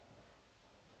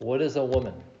What is a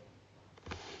woman?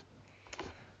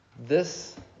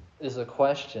 This is a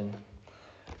question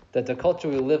that the culture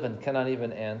we live in cannot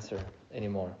even answer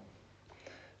anymore.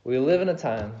 We live in a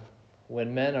time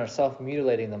when men are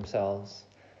self-mutilating themselves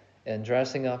and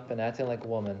dressing up and acting like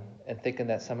women and thinking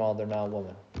that somehow they're now a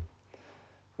woman.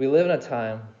 We live in a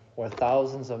time where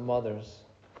thousands of mothers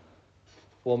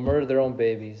will murder their own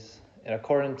babies, and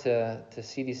according to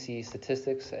CDC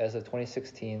statistics as of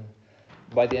 2016,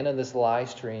 by the end of this live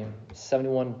stream,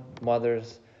 71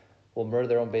 mothers will murder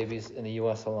their own babies in the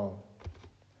U.S. alone.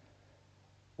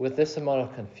 With this amount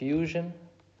of confusion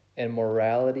and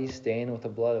morality stained with the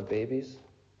blood of babies,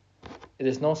 it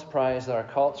is no surprise that our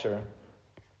culture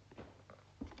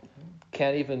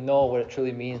can't even know what it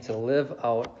truly means to live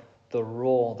out the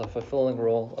role, the fulfilling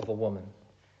role of a woman.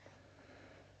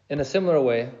 In a similar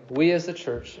way, we as the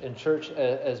church, and church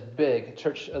as big,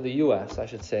 church of the U.S., I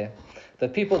should say, the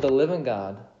people that live in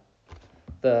God,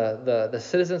 the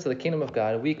citizens of the kingdom of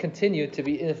God, we continue to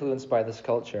be influenced by this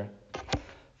culture.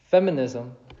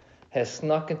 Feminism has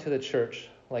snuck into the church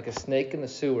like a snake in the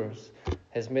sewers,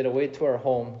 has made a way to our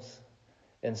homes,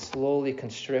 and slowly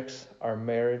constricts our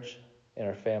marriage and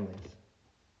our families.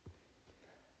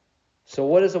 So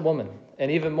what is a woman?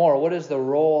 And even more, what is the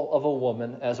role of a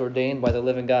woman as ordained by the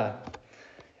living God?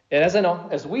 And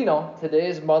as we know, today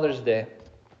is Mother's Day,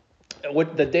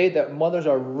 the day that mothers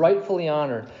are rightfully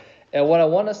honored. And what I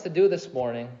want us to do this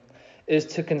morning is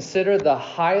to consider the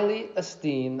highly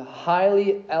esteemed,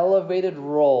 highly elevated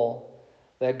role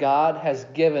that God has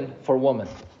given for woman.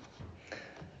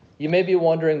 You may be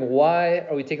wondering, why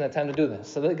are we taking the time to do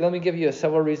this? So let me give you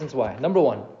several reasons why. Number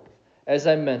one, as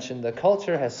I mentioned, the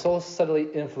culture has so subtly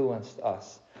influenced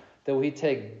us that we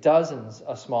take dozens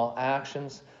of small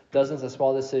actions, dozens of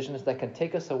small decisions that can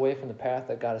take us away from the path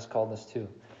that God has called us to.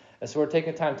 And so we're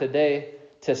taking time today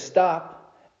to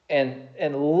stop and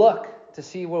look to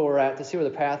see where we're at, to see where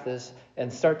the path is,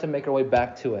 and start to make our way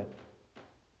back to it.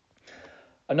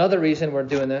 Another reason we're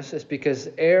doing this is because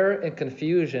error and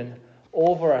confusion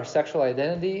over our sexual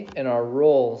identity and our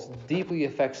roles deeply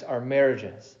affects our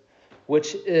marriages,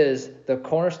 which is the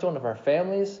cornerstone of our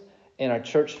families and our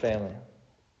church family.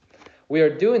 We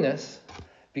are doing this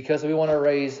because we want to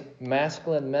raise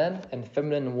masculine men and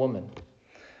feminine women.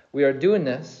 We are doing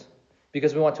this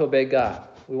because we want to obey God.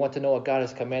 We want to know what God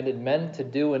has commanded men to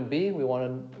do and be. We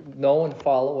want to know and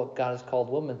follow what God has called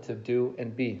women to do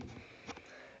and be.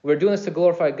 We're doing this to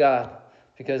glorify God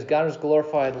because God is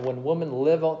glorified when women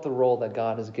live out the role that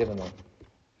God has given them.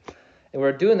 And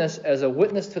we're doing this as a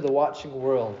witness to the watching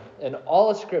world. In all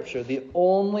of Scripture, the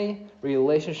only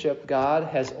relationship God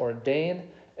has ordained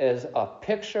as a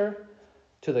picture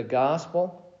to the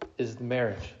gospel is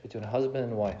marriage between husband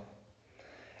and wife.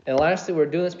 And lastly, we're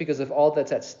doing this because of all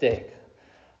that's at stake.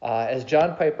 As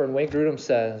John Piper and Wayne Grudem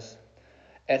says,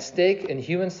 at stake in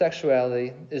human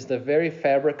sexuality is the very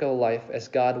fabric of life as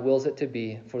God wills it to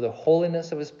be for the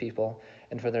holiness of his people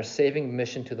and for their saving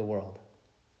mission to the world.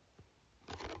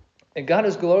 And God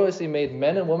has gloriously made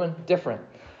men and women different.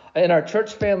 In our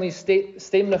church family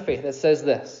statement of faith, it says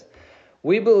this: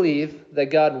 we believe that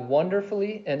God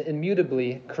wonderfully and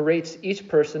immutably creates each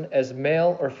person as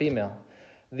male or female.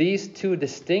 These two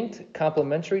distinct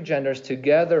complementary genders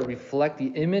together reflect the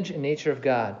image and nature of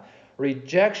God.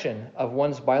 Rejection of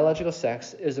one's biological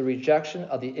sex is a rejection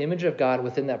of the image of God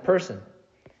within that person.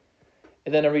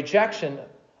 And then a rejection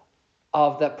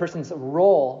of that person's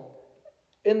role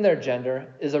in their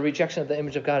gender is a rejection of the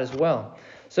image of God as well.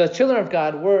 So as children of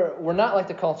God, we're not like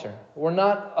the culture. We're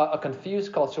not a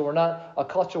confused culture. We're not a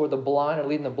culture where the blind are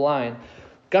leading the blind.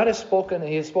 God has spoken, and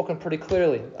he has spoken pretty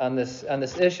clearly on this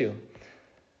issue.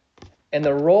 And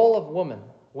the role of woman,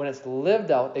 when it's lived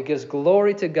out, it gives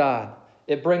glory to God.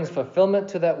 It brings fulfillment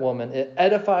to that woman. It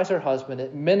edifies her husband.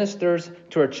 It ministers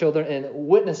to her children, and it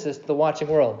witnesses to the watching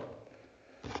world.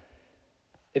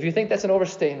 If you think that's an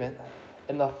overstatement,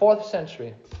 in the 4th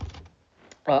century,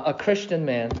 a Christian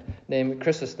man named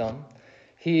Chrysostom,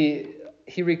 he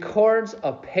records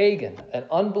a pagan, an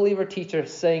unbeliever teacher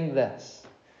saying this.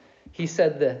 He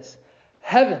said this: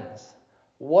 "Heavens,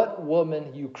 what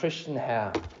woman you Christian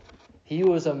have." He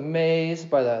was amazed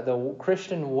by the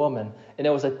Christian woman, and it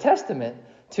was a testament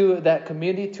to that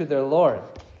community, to their Lord.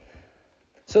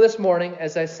 So this morning,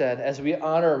 as I said, as we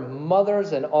honor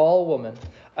mothers and all women,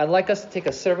 I'd like us to take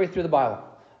a survey through the Bible,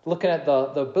 looking at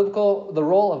the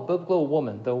role of biblical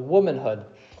woman, the womanhood.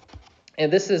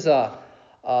 And this is not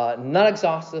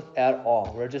exhaustive at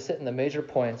all. We're just hitting the major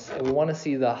points, and we want to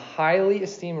see the highly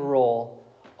esteemed role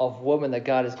of woman that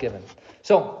God has given.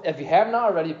 So if you have not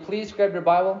already, please grab your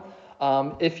Bible.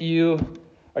 If you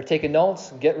are taking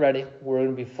notes, get ready. We're going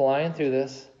to be flying through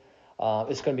this.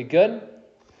 It's going to be good.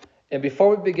 And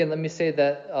before we begin, let me say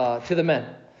that to the men.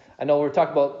 I know we're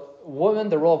talking about women,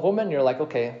 the role of women. You're like,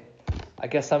 okay, I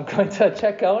guess I'm going to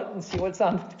check out and see what's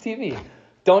on TV.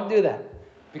 Don't do that.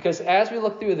 Because as we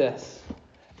look through this,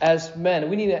 as men,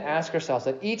 we need to ask ourselves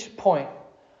at each point,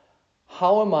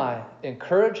 how am I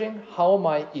encouraging? How am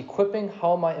I equipping?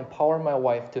 How am I empowering my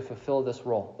wife to fulfill this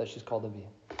role that she's called to be?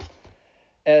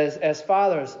 As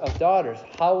fathers of daughters,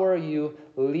 how are you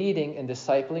leading and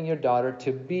discipling your daughter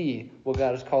to be what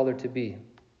God has called her to be?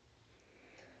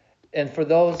 And for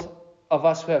those of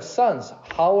us who have sons,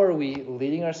 how are we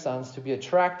leading our sons to be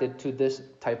attracted to this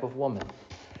type of woman?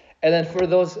 And then for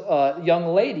those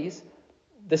young ladies,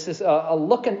 this is a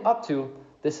looking up to,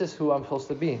 this is who I'm supposed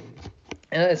to be.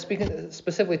 And speaking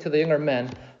specifically to the younger men,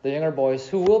 the younger boys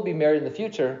who will be married in the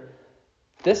future,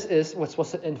 this is what's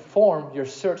supposed to inform your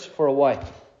search for a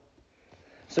wife.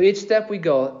 So each step we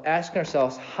go, asking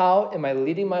ourselves, how am I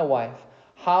leading my wife?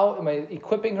 How am I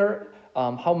equipping her?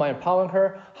 How am I empowering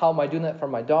her? How am I doing that for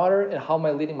my daughter? And how am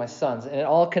I leading my sons? And it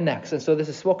all connects. And so this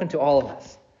is spoken to all of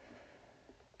us.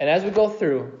 And as we go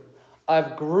through,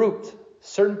 I've grouped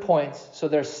certain points. So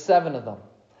there's 7 of them.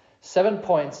 7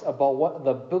 points about what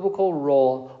the biblical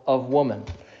role of woman,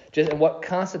 and what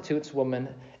constitutes woman,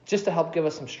 just to help give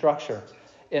us some structure.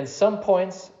 And some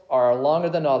points are longer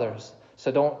than others,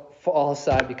 so don't fall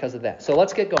aside because of that. So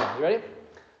let's get going. You ready?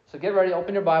 So get ready,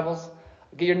 open your Bibles,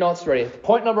 get your notes ready.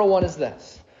 Point number 1 is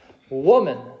this.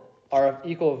 Women are of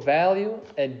equal value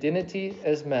and dignity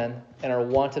as men and are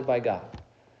wanted by God.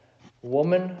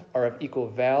 Women are of equal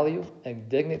value and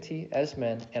dignity as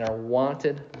men and are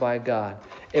wanted by God.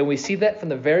 And we see that from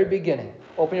the very beginning.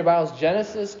 Open your Bibles,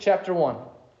 Genesis chapter 1.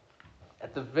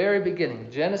 At the very beginning,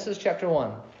 Genesis chapter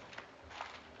 1,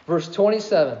 verse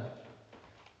 27.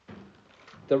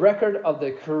 The record of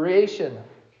the creation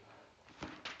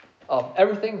of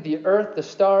everything, the earth, the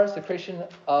stars, the creation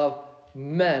of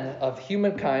men, of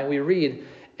humankind. We read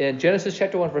in Genesis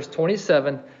chapter 1, verse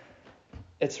 27,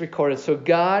 it's recorded. So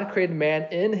God created man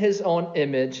in his own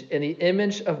image. In the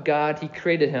image of God, he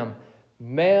created him.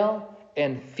 Male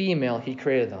and female, he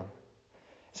created them.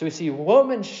 So we see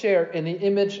women share in the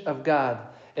image of God.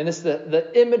 And this is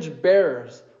the image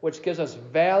bearers, which gives us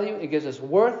value, it gives us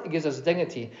worth, it gives us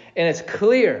dignity. And it's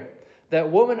clear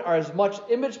that women are as much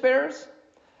image bearers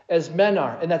as men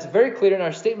are. And that's very clear in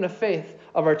our statement of faith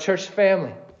of our church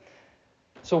family.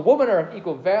 So women are of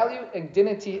equal value and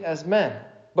dignity as men.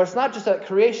 But it's not just at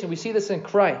creation. We see this in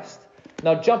Christ.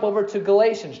 Now jump over to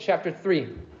Galatians chapter 3.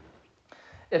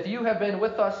 If you have been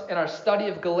with us in our study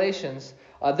of Galatians,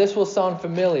 this will sound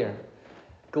familiar.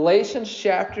 Galatians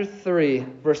chapter 3,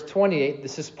 verse 28,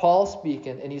 this is Paul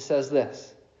speaking, and he says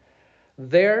this.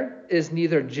 There is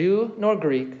neither Jew nor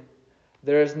Greek.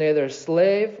 There is neither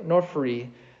slave nor free.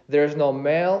 There is no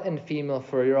male and female,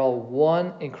 for you're all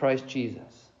one in Christ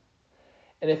Jesus.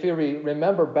 And if you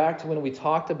remember back to when we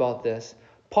talked about this,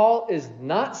 Paul is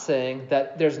not saying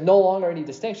that there's no longer any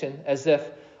distinction, as if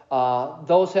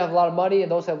those who have a lot of money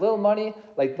and those who have little money,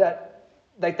 like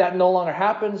that no longer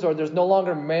happens, or there's no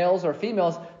longer males or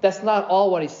females. That's not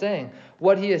all what he's saying.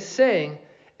 What he is saying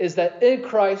is that in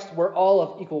Christ we're all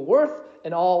of equal worth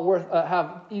and all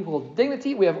have equal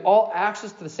dignity. We have all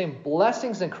access to the same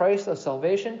blessings in Christ of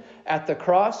salvation. At the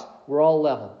cross, we're all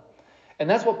level. And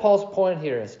that's what Paul's point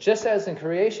here is. Just as in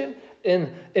creation,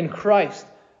 in Christ,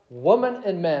 women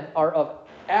and men are of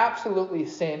absolutely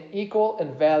same equal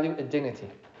in value and dignity.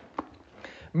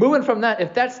 Moving from that,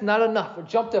 if that's not enough, we'll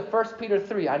jump to 1 Peter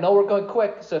 3. I know we're going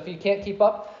quick, so if you can't keep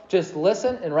up, just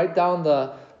listen and write down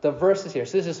the verses here.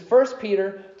 So this is 1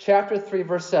 Peter chapter 3,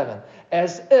 verse 7.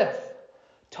 As if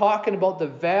talking about the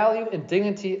value and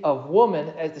dignity of women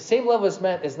at the same level as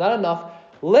men is not enough,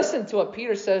 listen to what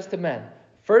Peter says to men.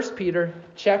 1 Peter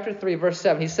chapter 3, verse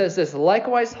 7. He says this,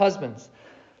 likewise, husbands,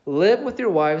 live with your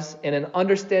wives in an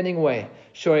understanding way,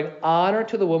 showing honor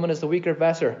to the woman as the weaker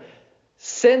vessel,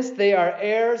 since they are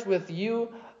heirs with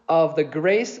you of the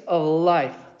grace of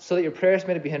life, so that your prayers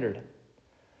may not be hindered.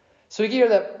 So we hear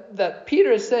that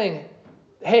Peter is saying,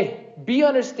 hey, be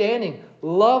understanding,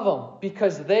 love them,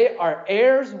 because they are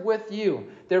heirs with you.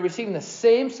 They're receiving the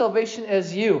same salvation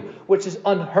as you, which is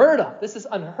unheard of. This is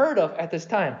unheard of at this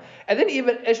time. And then he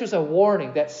even issues a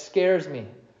warning that scares me.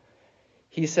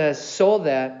 He says, so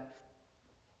that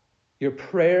your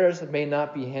prayers may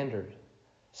not be hindered.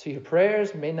 So your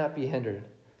prayers may not be hindered.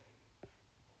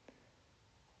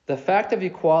 The fact of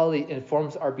equality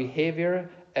informs our behavior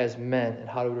as men and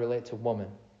how do we relate to women.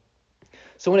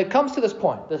 So when it comes to this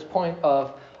point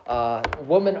of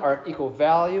women are of equal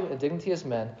value and dignity as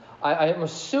men, I am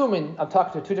assuming I'm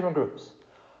talking to 2 different groups.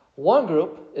 One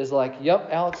group is like, yep,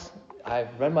 Alex,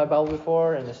 I've read my Bible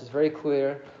before, and this is very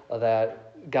clear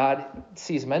that God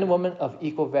sees men and women of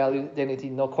equal value, dignity,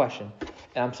 no question.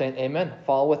 And I'm saying, amen,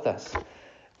 follow with us.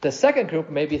 The second group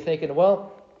may be thinking,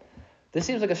 well, this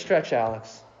seems like a stretch,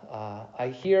 Alex.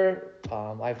 I've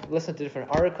listened to different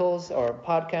articles or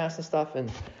podcasts and stuff,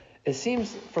 and it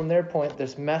seems from their point,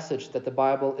 this message that the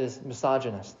Bible is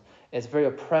misogynist. It's very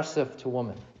oppressive to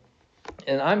women.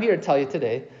 And I'm here to tell you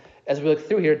today, as we look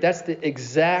through here, that's the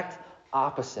exact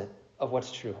opposite of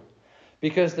what's true.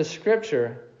 Because the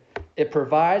Scripture, it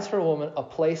provides for a woman a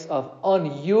place of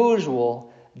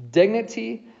unusual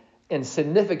dignity and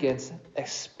significance,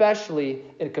 especially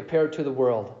compared to the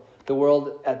world. The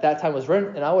world at that time was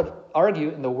written, and I would argue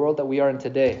in the world that we are in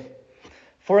today.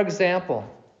 For example,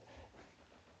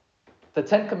 the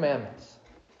Ten Commandments,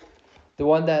 the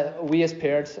one that we as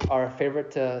parents are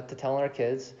favorite to tell our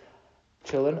kids,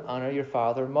 children, honor your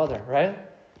father and mother, right?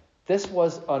 This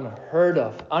was unheard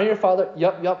of. Honor your father,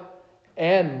 yup,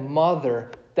 and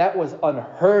mother. That was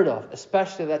unheard of,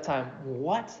 especially at that time.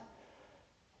 What?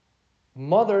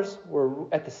 Mothers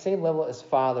were at the same level as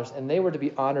fathers, and they were to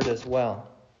be honored as well.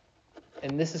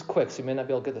 And this is quick, so you may not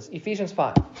be able to get this. Ephesians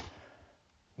 5.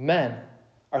 Men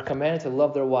are commanded to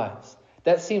love their wives.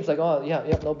 That seems like, oh, yeah,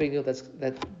 no big deal. That's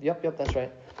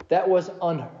right. That was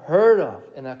unheard of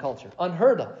in that culture.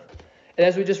 Unheard of. And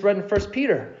as we just read in 1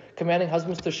 Peter, commanding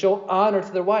husbands to show honor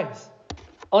to their wives.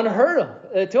 Unheard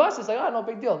of. To us, it's like, oh, no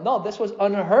big deal. No, this was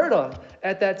unheard of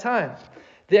at that time.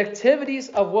 The activities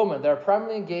of women that are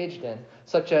primarily engaged in,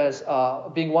 such as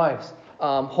being wives,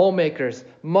 homemakers,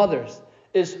 mothers,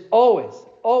 is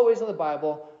always in the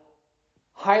Bible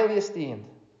highly esteemed.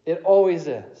 It always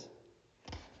is.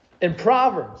 In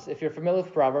Proverbs, if you're familiar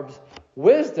with Proverbs,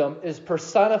 wisdom is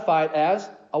personified as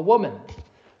a woman.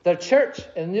 The church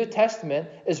in the New Testament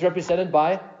is represented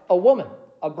by a woman,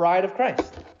 a bride of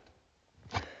Christ.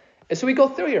 And so we go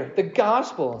through here, the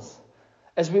Gospels.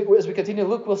 As we continue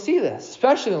Luke, we'll see this.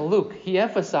 Especially in Luke, he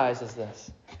emphasizes this.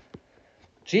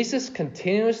 Jesus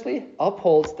continuously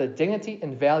upholds the dignity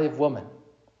and value of women.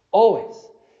 Always.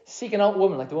 Seeking out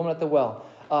women, like the woman at the well.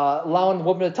 Allowing the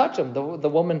woman to touch him, the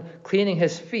woman cleaning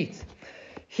his feet.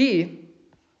 He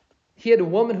had a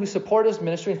woman who supported his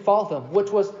ministry and followed him, which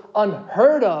was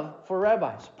unheard of for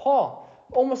rabbis. Paul,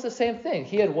 almost the same thing.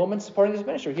 He had women supporting his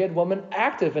ministry. He had women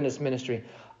active in his ministry.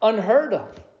 Unheard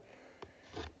of.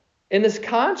 In this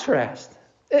contrast,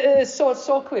 it's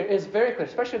so clear. It's very clear,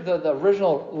 especially the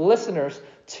original listeners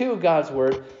to God's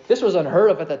word. This was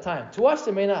unheard of at that time. To us,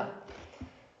 it may not.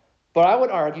 But I would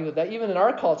argue that even in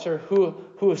our culture,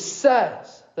 who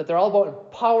says that they're all about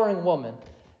empowering women,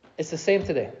 it's the same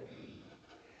today.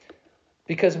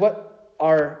 Because what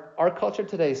our culture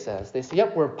today says, they say,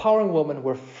 yep, we're empowering women,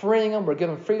 we're freeing them, we're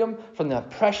giving freedom from the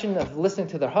oppression of listening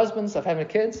to their husbands, of having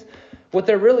kids. What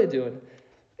they're really doing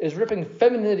is ripping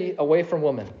femininity away from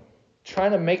women,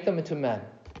 trying to make them into men,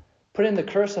 putting the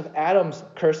curse of Adam's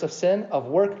curse of sin, of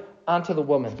work, onto the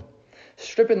woman,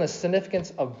 stripping the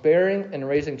significance of bearing and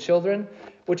raising children,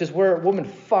 which is where women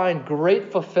find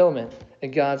great fulfillment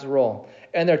in God's role.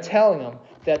 And they're telling them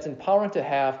that it's empowering to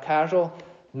have casual,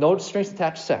 no strings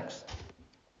attached sex.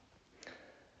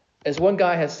 As one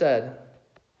guy has said,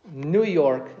 New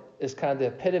York is kind of the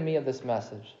epitome of this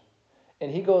message.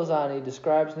 And he goes on, he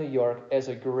describes New York as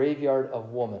a graveyard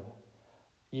of women,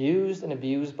 used and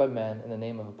abused by men in the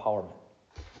name of empowerment.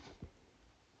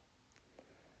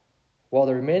 While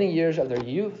the remaining years of their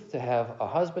youth to have a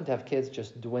husband, to have kids,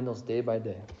 just dwindles day by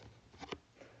day.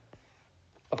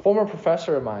 A former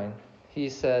professor of mine, he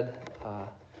said,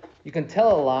 you can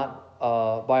tell a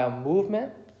lot by a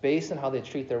movement based on how they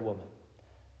treat their woman.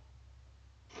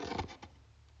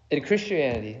 In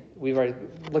Christianity, we've already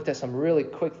looked at some really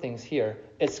quick things here.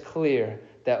 It's clear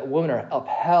that women are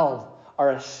upheld,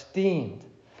 are esteemed.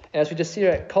 And as we just see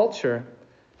at culture,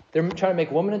 they're trying to make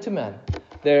women into men.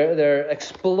 They're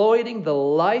exploiting the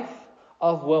life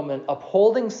of women,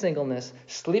 upholding singleness,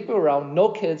 sleeping around, no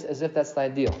kids, as if that's the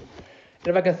ideal. And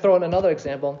if I can throw in another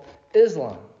example,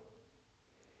 Islam.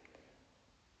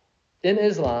 In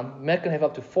Islam, men can have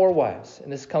up to 4 wives. And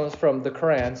this comes from the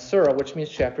Quran, Surah, which means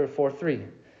chapter 4:3.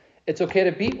 It's okay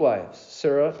to beat wives,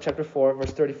 Surah chapter 4,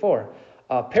 verse 34.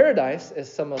 Paradise,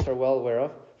 as some of us are well aware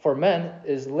of, for men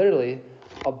is literally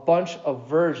a bunch of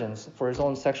virgins for his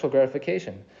own sexual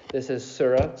gratification. This is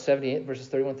Surah 78, verses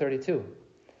 31-32.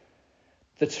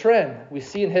 The trend we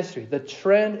see in history,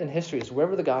 is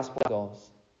wherever the gospel goes.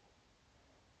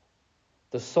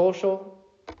 The social,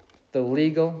 the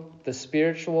legal, the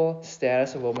spiritual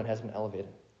status of women has been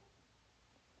elevated.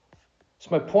 So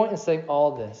my point in saying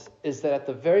all this is that at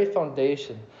the very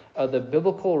foundation of the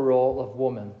biblical role of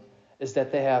woman is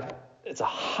that they have It's a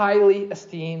highly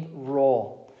esteemed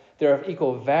role. They're of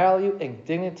equal value and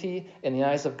dignity in the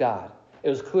eyes of God. It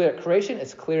was clear at creation.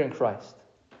 It's clear in Christ.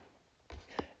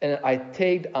 And I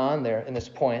tagged on there in this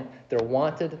point, they're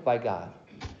wanted by God,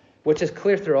 which is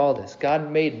clear through all this.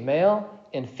 God made male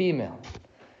and female.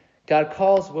 God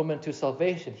calls women to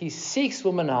salvation. He seeks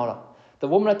women out. The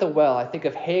woman at the well, I think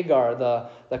of Hagar,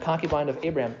 the concubine of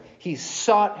Abraham. He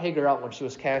sought Hagar out when she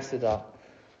was casted out.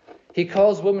 He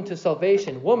calls women to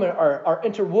salvation. Women are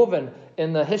interwoven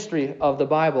in the history of the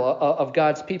Bible, of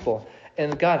God's people.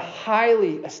 And God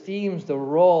highly esteems the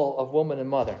role of woman and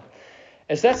mother.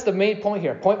 And so that's the main point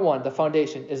here. Point one, the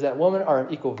foundation, is that women are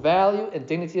of equal value and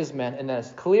dignity as men. And that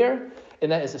is clear.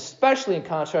 And that is especially in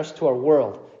contrast to our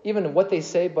world. Even in what they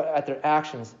say, but at their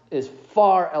actions, is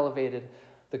far elevated.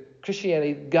 The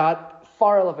Christianity, God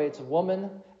far elevates women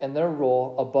and their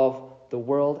role above the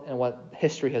world and what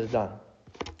history has done.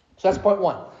 So that's point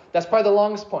one. That's probably the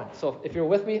longest point. So if you're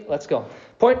with me, let's go.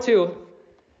 Point two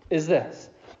is this.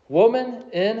 Woman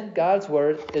in God's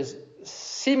word is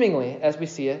seemingly, as we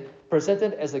see it,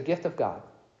 presented as a gift of God.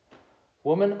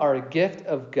 Women are a gift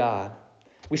of God.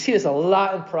 We see this a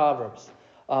lot in Proverbs.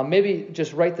 Maybe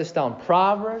just write this down.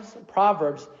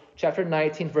 Proverbs chapter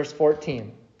 19, verse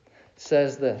 14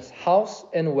 says this. House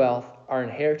and wealth are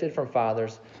inherited from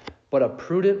fathers, but a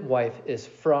prudent wife is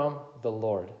from the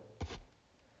Lord.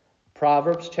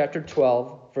 Proverbs chapter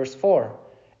 12, verse 4.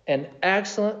 An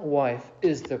excellent wife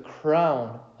is the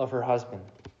crown of her husband.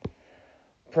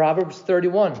 Proverbs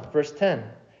 31, verse 10.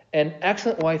 An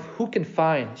excellent wife who can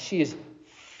find? She is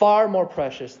far more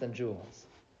precious than jewels.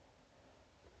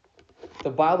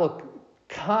 The Bible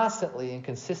constantly and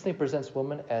consistently presents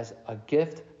women as a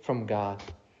gift from God.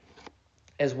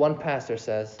 As one pastor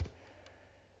says,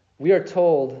 we are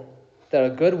told that a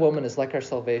good woman is like our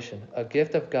salvation, a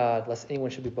gift of God, lest anyone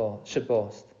should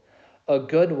boast. A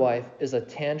good wife is a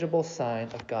tangible sign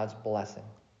of God's blessing.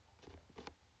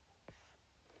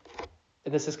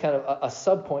 And this is kind of a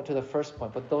sub-point to the first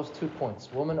point, but those 2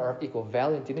 points. Women are of equal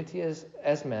value and dignity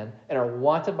as men and are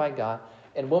wanted by God,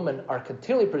 and women are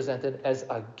continually presented as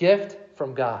a gift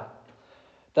from God.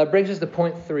 That brings us to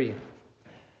point 3.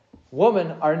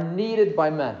 Women are needed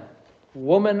by men.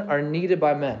 Women are needed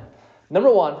by men.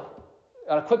 Number 1,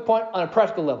 on a quick point, on a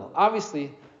practical level.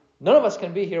 Obviously, none of us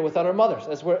can be here without our mothers,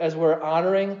 as we're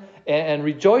honoring and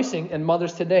rejoicing in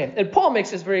mothers today. And Paul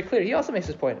makes this very clear. He also makes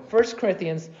this point. 1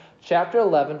 Corinthians chapter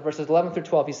 11, verses 11 through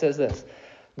 12, he says this.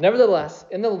 Nevertheless,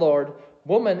 in the Lord,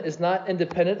 woman is not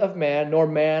independent of man, nor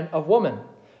man of woman.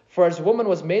 For as woman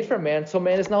was made from man, so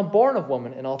man is now born of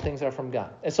woman, and all things are from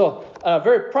God. And so, on a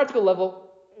very practical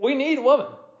level, we need women.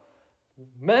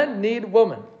 Men need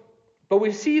women. But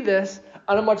we see this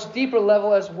on a much deeper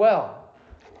level as well.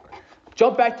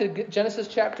 Jump back to Genesis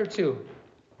chapter 2.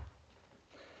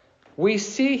 We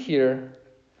see here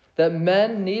that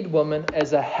men need woman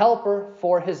as a helper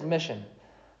for his mission.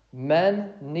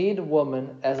 Men need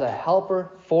woman as a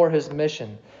helper for his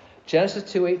mission. Genesis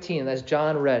 2:18, as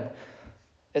John read,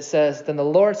 it says, Then the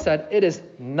Lord said, It is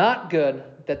not good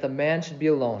that the man should be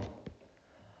alone.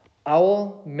 I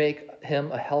will make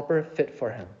him a helper fit for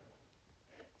him.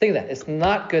 Think of that. It's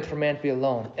not good for man to be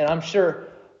alone. And I'm sure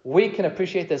we can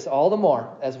appreciate this all the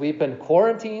more as we've been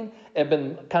quarantined and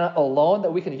been kind of alone,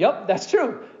 that we can, yep, that's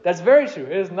true. That's very true.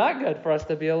 It is not good for us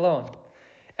to be alone.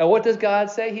 And what does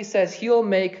God say? He says he'll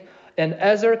make an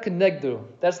Ezer Kenegdu,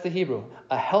 that's the Hebrew,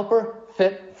 a helper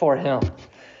fit for him.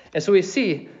 And so we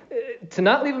see, to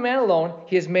not leave a man alone,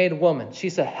 he has made woman.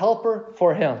 She's a helper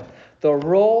for him. The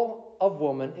role of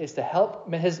woman is to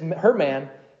help her man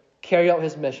carry out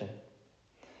his mission.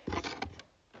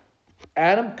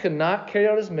 Adam could not carry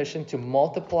out his mission to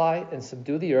multiply and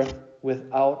subdue the earth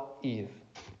without Eve.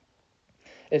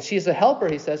 And she is a helper,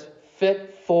 he says,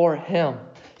 fit for him.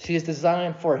 She is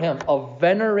designed for him, a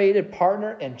venerated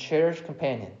partner and cherished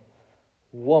companion.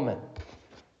 Woman.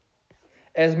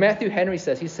 As Matthew Henry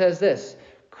says, he says this,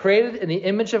 created in the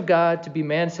image of God to be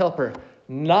man's helper,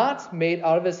 not made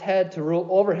out of his head to rule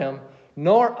over him,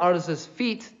 nor out of his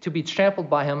feet to be trampled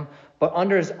by him, but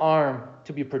under his arm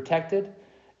to be protected,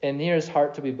 and near his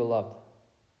heart to be beloved.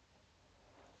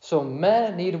 So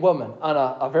men need women on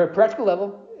a very practical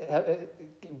level,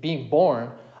 being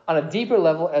born, on a deeper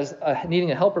level as needing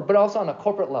a helper, but also on a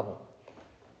corporate level.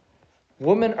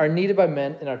 Women are needed by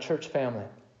men in our church family.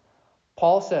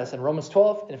 Paul says in Romans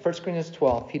 12 and 1 Corinthians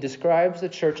 12, he describes the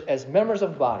church as members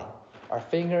of the body. Our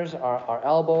fingers, our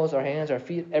elbows, our hands, our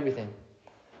feet, everything.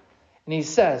 And he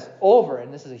says over,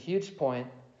 and this is a huge point,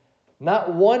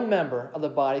 not one member of the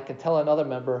body can tell another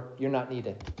member, you're not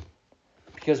needed.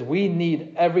 Because we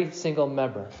need every single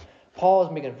member. Paul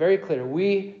is making it very clear.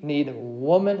 We need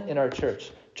woman in our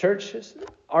church.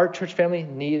 Our church family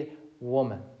need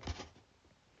woman.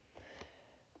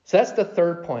 So that's the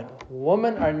third point.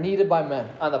 Women are needed by men.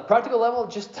 On the practical level,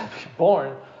 just to be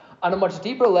born. On a much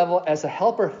deeper level, as a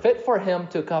helper fit for him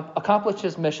to accomplish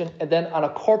his mission. And then on a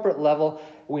corporate level,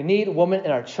 we need women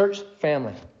in our church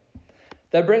family.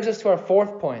 That brings us to our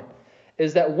fourth point,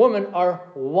 is that women are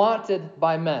wanted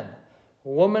by men.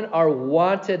 Women are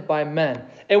wanted by men.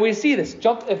 And we see this.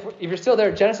 If you're still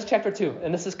there, Genesis chapter 2.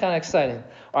 And this is kind of exciting.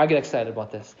 Or I get excited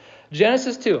about this.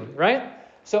 Genesis 2, right?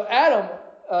 So Adam,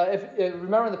 if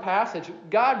remember in the passage,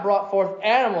 God brought forth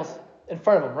animals in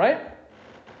front of him, right?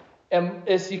 And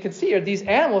as you can see here, these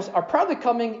animals are probably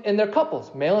coming in their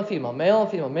couples. Male and female, male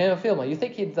and female, male and female. You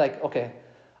think he'd like, okay,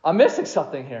 I'm missing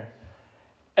something here.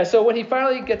 And so when he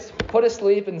finally gets put to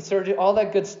sleep and surgery, all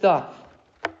that good stuff,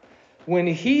 when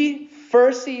he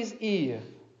first sees Eve,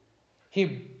 he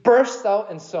bursts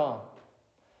out in song.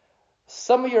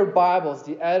 Some of your Bibles,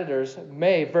 the editors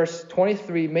verse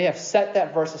 23, may have set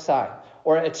that verse aside,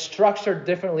 or it's structured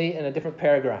differently in a different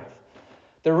paragraph.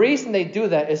 The reason they do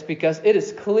that is because it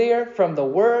is clear from the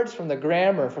words, from the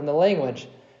grammar, from the language.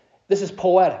 This is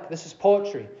poetic. This is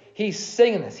poetry. He's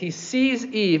singing this. He sees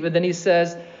Eve, and then he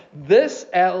says, "This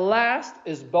at last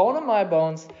is bone of my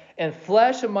bones and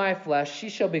flesh of my flesh. She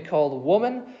shall be called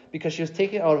woman because she was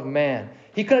taken out of man."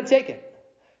 He couldn't take it.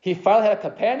 He finally had a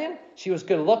companion. She was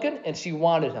good looking, and she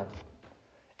wanted him.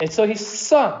 And so he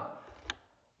sung.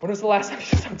 When was the last time you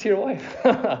sung to your wife?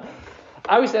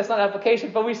 Obviously, that's not an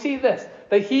application, but we see this,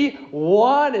 that he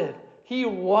wanted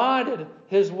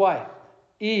his wife,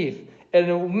 Eve.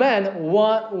 And men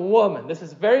want woman. This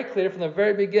is very clear from the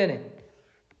very beginning.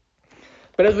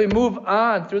 But as we move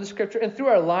on through the scripture and through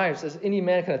our lives, as any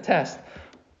man can attest,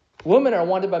 women are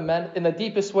wanted by men in the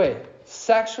deepest way,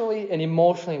 sexually and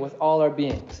emotionally with all our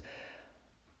beings.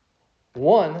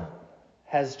 One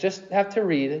have to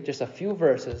read just a few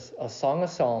verses of Song of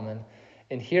Solomon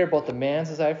and hear about the man's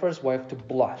desire for his wife to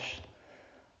blush.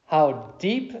 How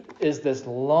deep is this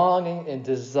longing and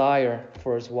desire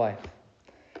for his wife?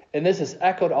 And this is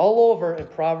echoed all over in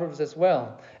Proverbs as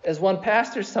well. As one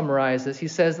pastor summarizes, he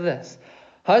says this: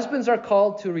 husbands are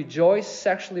called to rejoice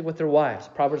sexually with their wives,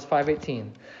 Proverbs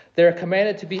 5:18. They are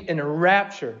commanded to be in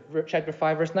rapture, chapter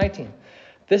 5, verse 19.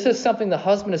 This is something the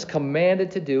husband is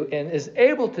commanded to do and is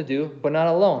able to do, but not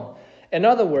alone. In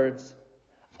other words,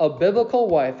 a biblical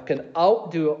wife can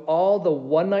outdo all the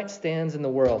one-night stands in the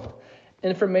world.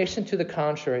 Information to the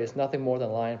contrary is nothing more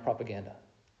than lying propaganda.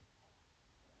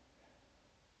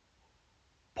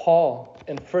 Paul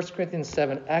in 1 Corinthians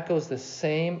 7 echoes the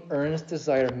same earnest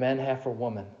desire men have for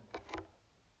women.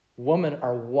 Women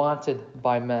are wanted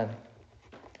by men.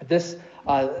 This,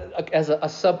 as a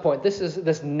subpoint, this is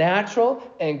this natural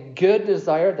and good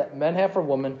desire that men have for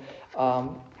women.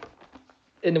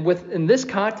 In this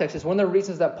context, is one of the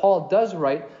reasons that Paul does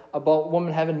write about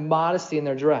women having modesty in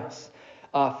their dress.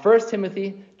 1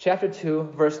 Timothy chapter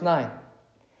 2, verse 9.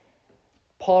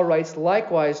 Paul writes,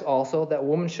 likewise also, that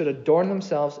women should adorn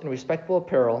themselves in respectable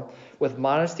apparel, with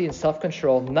modesty and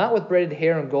self-control, not with braided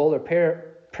hair and gold or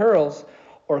pearls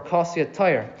or costly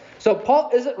attire. So Paul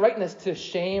isn't writing this to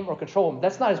shame or control women.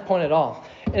 That's not his point at all.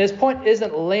 And his point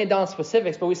isn't laying down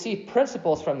specifics, but we see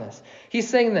principles from this. He's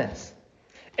saying this: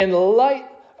 in light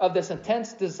of this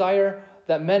intense desire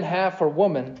that men have for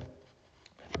women,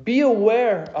 be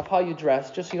aware of how you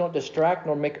dress, just so you don't distract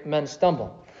nor make men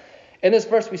stumble. In this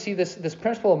verse, we see this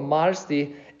principle of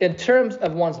modesty in terms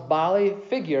of one's bodily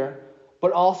figure,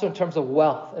 but also in terms of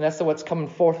wealth. And that's what's coming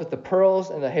forth with the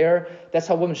pearls and the hair. That's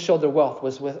how women showed their wealth,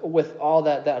 was with all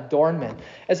that adornment.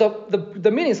 And so the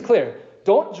meaning is clear.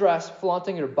 Don't dress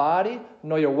flaunting your body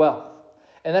nor your wealth.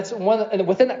 And that's and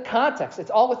within that context, it's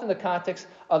all within the context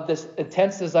of this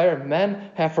intense desire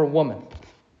men have for women.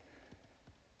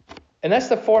 And that's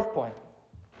the fourth point,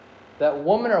 that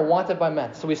women are wanted by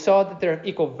men. So we saw that they're of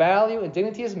equal value and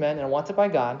dignity as men and are wanted by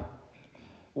God.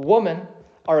 Women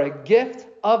are a gift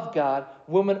of God.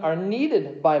 Women are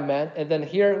needed by men. And then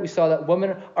here we saw that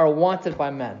women are wanted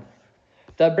by men.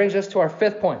 That brings us to our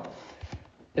fifth point,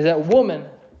 is that woman,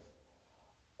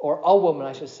 or a woman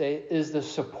I should say, is the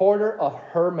supporter of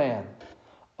her man.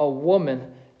 A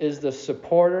woman is the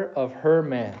supporter of her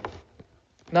man.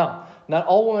 Now, not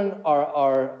all women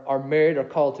are married or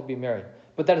called to be married,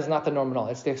 but that is not the norm at all.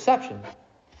 It's the exception.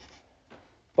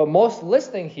 But most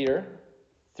listening here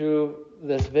through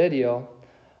this video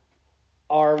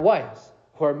are wives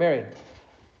who are married.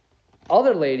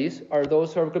 Other ladies are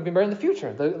those who are going to be married in the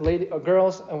future, the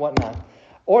girls and whatnot.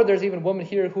 Or there's even women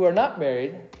here who are not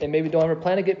married and maybe don't ever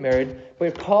plan to get married, but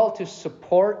you're called to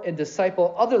support and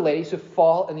disciple other ladies who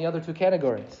fall in the other two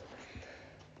categories.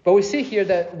 But we see here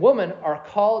that women are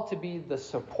called to be the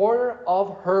supporter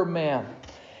of her man.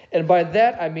 And by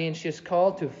that, I mean she is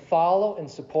called to follow and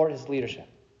support his leadership.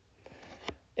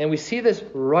 And we see this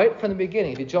right from the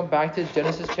beginning. If you jump back to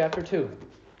Genesis chapter 2.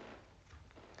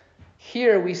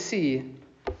 Here we see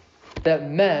that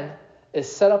man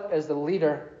is set up as the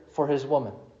leader for his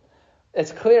woman.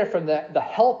 It's clear from the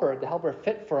helper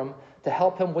fit for him to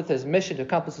help him with his mission, to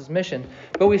accomplish his mission.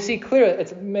 But we see clearly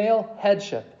it's male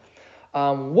headship.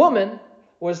 Woman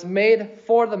was made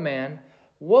for the man.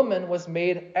 Woman was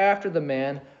made after the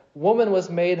man. Woman was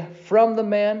made from the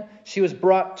man. She was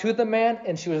brought to the man,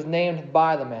 and she was named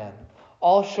by the man.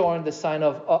 All showing the sign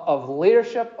of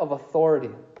leadership, of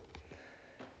authority.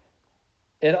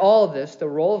 In all of this, the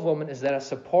role of woman is that a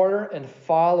supporter and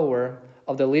follower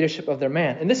of the leadership of their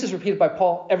man. And this is repeated by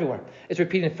Paul everywhere. It's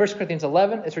repeated in 1 Corinthians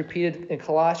 11. It's repeated in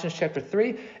Colossians chapter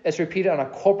 3. It's repeated on a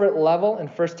corporate level in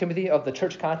 1 Timothy of the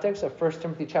church context of 1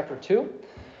 Timothy chapter 2.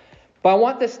 But I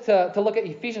want this to look at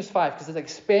Ephesians 5 because it's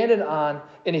expanded on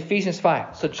in Ephesians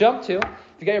 5. So jump to, if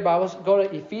you got your Bibles, go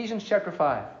to Ephesians chapter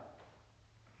 5.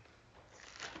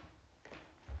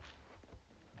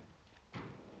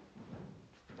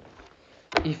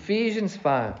 Ephesians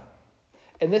 5.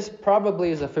 And this probably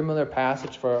is a familiar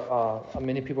passage for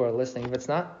many people who are listening. If it's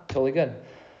not, totally good.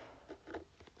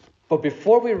 But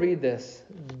before we read this,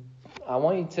 I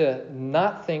want you to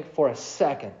not think for a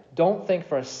second. Don't think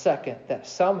for a second that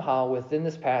somehow within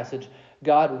this passage,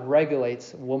 God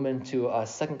regulates women to a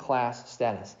second-class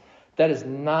status. That is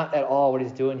not at all what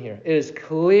he's doing here. It is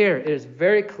clear, it is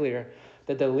very clear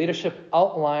that the leadership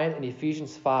outlined in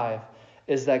Ephesians 5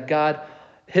 is that God,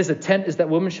 his intent is that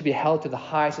women should be held to the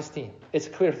highest esteem. It's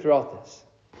clear throughout this.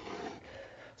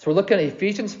 So we're looking at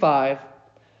Ephesians 5,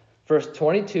 verse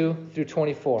 22 through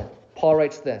 24. Paul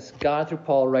writes this. God, through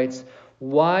Paul, writes,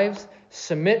 "Wives,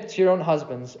 submit to your own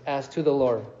husbands as to the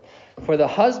Lord. For the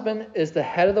husband is the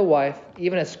head of the wife,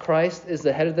 even as Christ is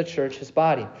the head of the church, his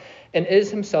body, and is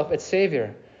himself its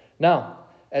Savior. Now,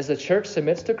 as the church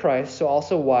submits to Christ, so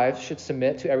also wives should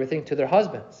submit to everything to their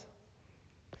husbands."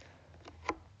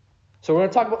 So we're going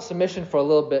to talk about submission for a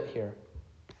little bit here.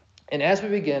 And as we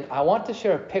begin, I want to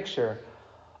share a picture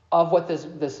of what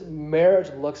this marriage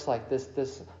looks like,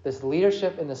 this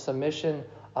leadership and the submission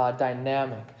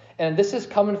dynamic. And this is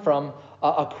coming from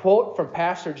a quote from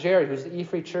Pastor Jerry, who's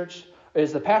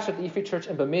is the pastor of the E-Free Church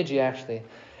in Bemidji, actually.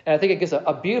 And I think it gives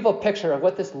a beautiful picture of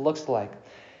what this looks like.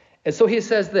 And so he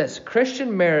says this: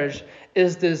 Christian marriage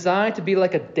is designed to be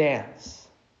like a dance,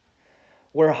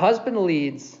 where a husband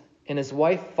leads and his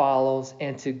wife follows,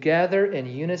 and together in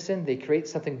unison they create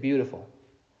something beautiful.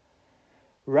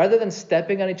 Rather than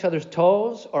stepping on each other's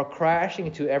toes or crashing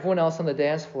into everyone else on the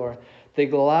dance floor, they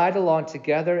glide along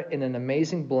together in an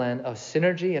amazing blend of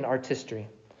synergy and artistry.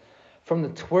 From the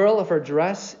twirl of her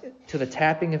dress to the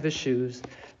tapping of his shoes,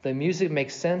 the music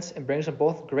makes sense and brings them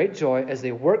both great joy as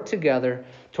they work together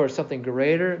towards something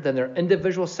greater than their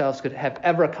individual selves could have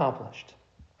ever accomplished.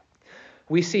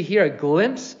 We see here a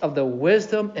glimpse of the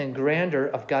wisdom and grandeur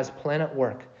of God's plan at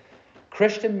work.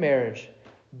 Christian marriage,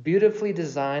 beautifully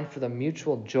designed for the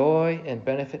mutual joy and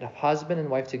benefit of husband and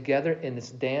wife together in this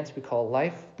dance we call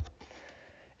life.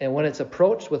 And when it's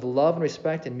approached with love and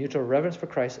respect and mutual reverence for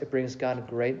Christ, it brings God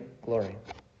great glory.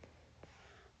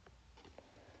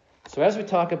 So as we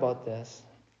talk about this,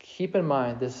 keep in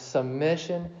mind this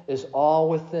submission is all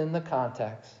within the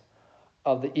context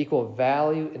of the equal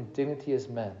value and dignity as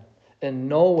men. In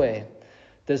no way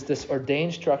does this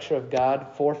ordained structure of God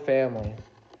for family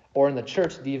or in the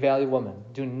church devalue women.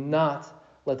 Do not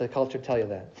let the culture tell you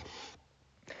that.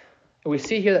 And we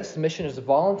see here that submission is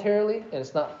voluntarily and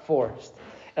it's not forced.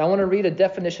 And I want to read a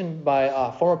definition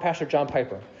by former pastor John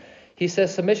Piper. He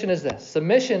says submission is this: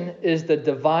 submission is the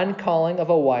divine calling of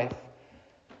a wife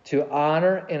to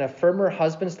honor and affirm her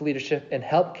husband's leadership and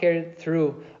help carry it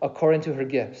through according to her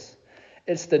gifts.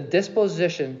 It's the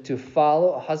disposition to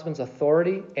follow a husband's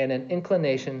authority and an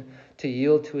inclination to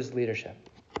yield to his leadership.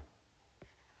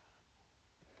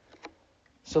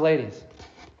 So ladies,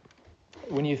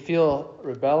 when you feel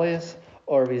rebellious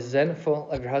or resentful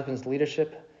of your husband's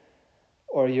leadership,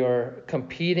 or you're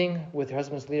competing with your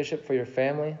husband's leadership for your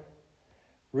family,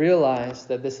 realize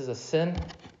that this is a sin and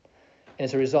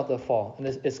it's a result of the fall. And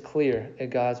it's clear in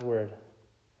God's word.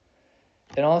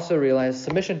 And also realize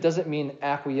submission doesn't mean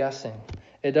acquiescing.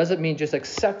 It doesn't mean just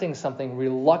accepting something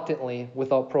reluctantly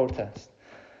without protest.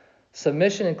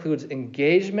 Submission includes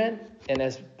engagement, and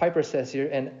as Piper says here,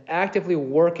 and actively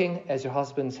working as your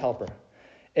husband's helper.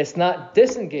 It's not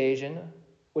disengaging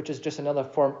which is just another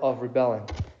form of rebelling.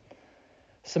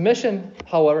 Submission,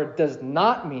 however, does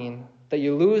not mean that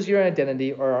you lose your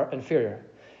identity or are inferior.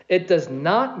 It does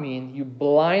not mean you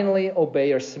blindly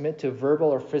obey or submit to verbal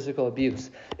or physical abuse.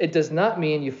 It does not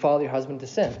mean you follow your husband to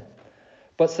sin.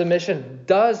 But submission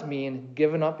does mean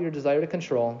giving up your desire to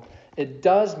control. It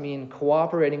does mean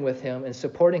cooperating with him and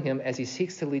supporting him as he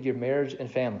seeks to lead your marriage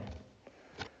and family.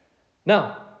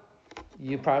 Now,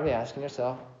 you're probably asking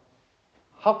yourself,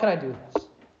 how can I do this?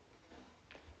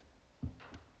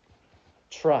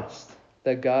 Trust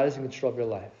that God is in control of your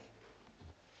life.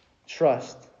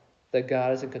 Trust that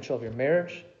God is in control of your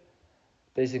marriage,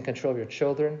 that he's in control of your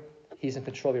children, he's in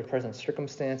control of your present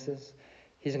circumstances,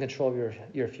 he's in control of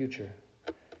your future.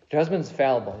 Your husband's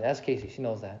fallible. Ask Casey, she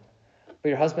knows that. But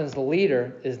your husband's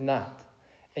leader is not.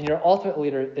 And your ultimate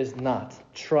leader is not.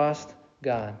 Trust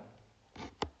God.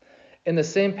 In the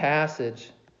same passage,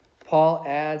 Paul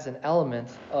adds an element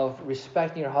of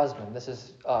respecting your husband. This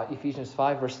is Ephesians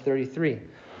 5, verse 33.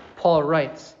 Paul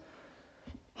writes,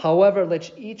 "However,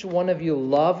 let each one of you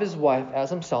love his wife as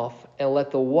himself, and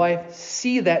let the wife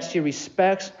see that she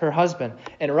respects her husband."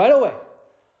 And right away,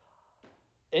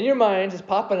 in your mind is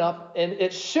popping up, and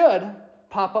it should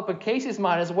pop up in Casey's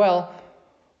mind as well.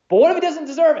 But what if he doesn't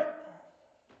deserve it?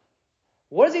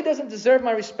 What if he doesn't deserve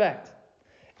my respect?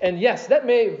 And yes, that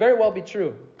may very well be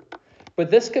true. But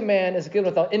this command is given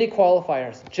without any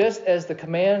qualifiers, just as the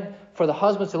command for the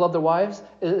husbands to love their wives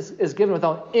is given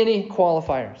without any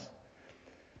qualifiers.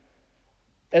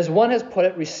 As one has put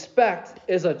it, respect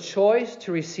is a choice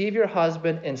to receive your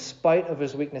husband in spite of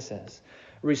his weaknesses.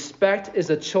 Respect is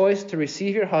a choice to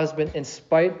receive your husband in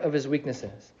spite of his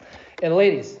weaknesses. And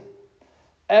ladies,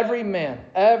 every man,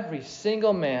 every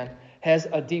single man has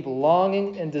a deep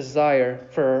longing and desire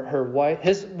for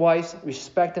his wife's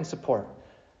respect and support.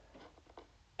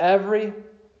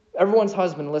 Everyone's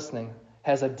husband listening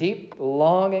has a deep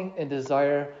longing and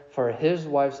desire for his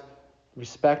wife's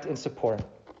respect and support.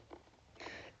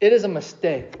 It is a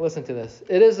mistake, listen to this,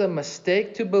 it is a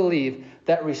mistake to believe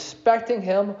that respecting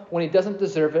him when he doesn't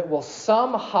deserve it will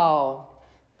somehow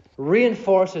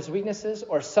reinforce his weaknesses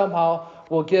or somehow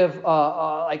will give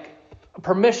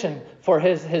permission for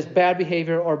his bad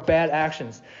behavior or bad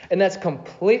actions. And that's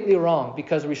completely wrong,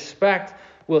 because respect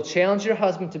will challenge your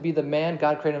husband to be the man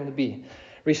God created him to be.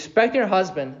 Respecting your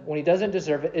husband when he doesn't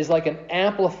deserve it is like an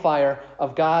amplifier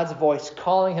of God's voice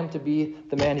calling him to be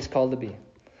the man he's called to be.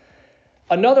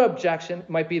 Another objection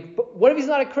might be, but what if he's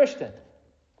not a Christian?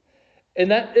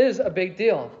 And that is a big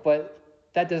deal, but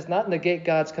that does not negate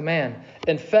God's command.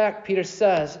 In fact, Peter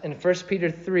says in 1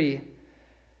 Peter 3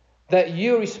 that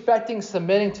you respecting,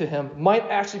 submitting to him might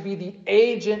actually be the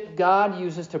agent God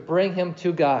uses to bring him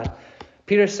to God.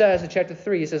 Peter says in chapter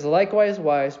 3, he says, "Likewise,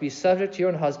 wives, be subject to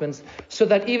your own husbands, so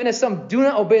that even if some do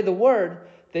not obey the word,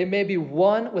 they may be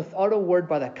won without a word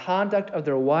by the conduct of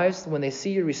their wives when they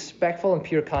see your respectful and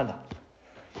pure conduct."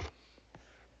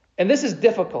 And this is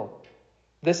difficult.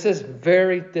 This is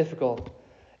very difficult.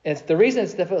 And the reason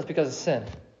it's difficult is because of sin.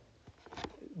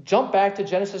 Jump back to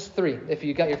Genesis 3. If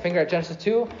you got your finger at Genesis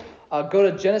 2, go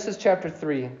to Genesis chapter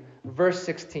 3, verse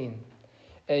 16.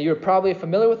 And you're probably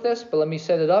familiar with this, but let me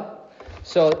set it up.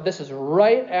 So this is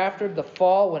right after the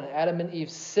fall when Adam and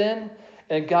Eve sin,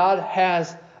 and God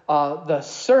has the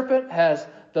serpent has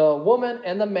the woman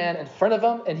and the man in front of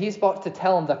him, and he's about to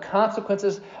tell them the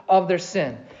consequences of their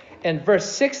sin. And verse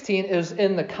 16 is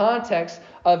in the context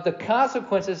of the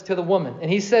consequences to the woman. And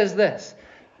he says this,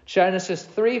 Genesis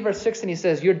 3, verse 16, he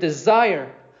says, "Your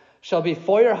desire shall be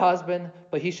for your husband,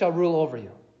 but he shall rule over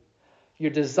you." Your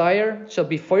desire shall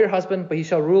be for your husband, but he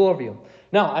shall rule over you.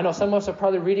 Now, I know some of us are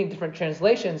probably reading different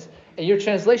translations, and your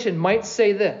translation might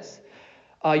say this.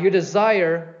 Your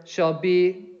desire shall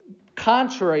be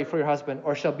contrary for your husband,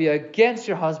 or shall be against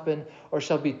your husband, or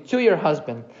shall be to your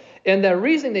husband. And the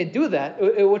reason they do that,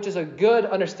 which is a good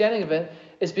understanding of it,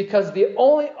 is because the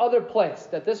only other place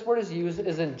that this word is used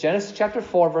is in Genesis chapter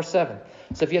 4, verse 7.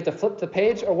 So if you have to flip the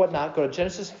page or whatnot, go to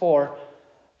Genesis 4,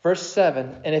 verse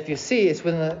 7. And if you see, it's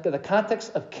within the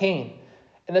context of Cain.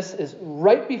 And this is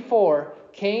right before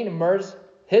Cain murders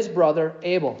his brother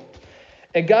Abel.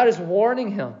 And God is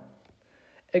warning him.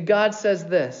 And God says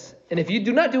this, "And if you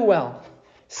do not do well,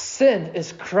 sin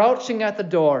is crouching at the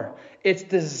door. Its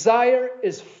desire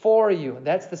is for you."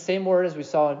 That's the same word as we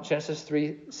saw in Genesis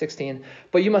 3:16.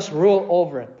 "But you must rule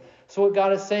over it." So what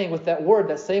God is saying with that word,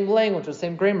 that same language, the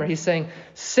same grammar, he's saying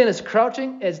sin is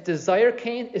crouching. Its desire,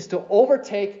 Cain, is to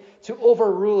overtake, to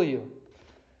overrule you.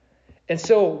 And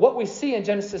so what we see in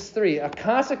Genesis 3, a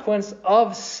consequence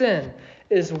of sin,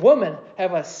 is women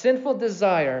have a sinful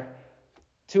desire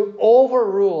to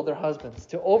overrule their husbands,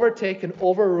 to overtake and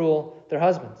overrule their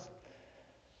husbands.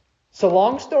 So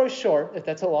long story short, if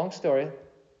that's a long story,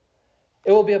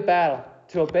 it will be a battle.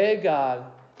 To obey God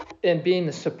and being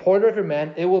the supporter of your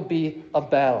man, it will be a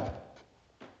battle.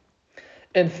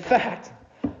 In fact,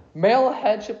 male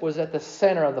headship was at the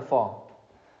center of the fall.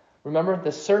 Remember,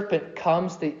 the serpent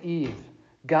comes to Eve.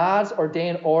 God's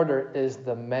ordained order is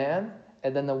the man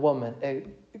and then the woman.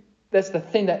 That's the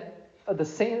thing that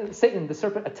Satan, the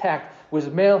serpent, attacked, was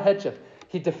male headship.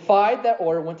 He defied that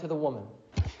order, went to the woman.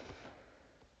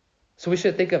 So we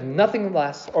should think of nothing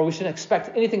less, or we shouldn't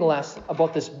expect anything less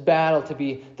about this battle to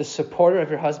be the supporter of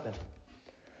your husband.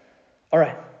 All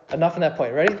right, enough on that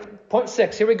point. Ready? Point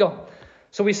 6, here we go.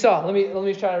 So we saw, let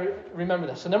me try to remember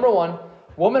this. So number 1,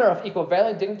 women are of equal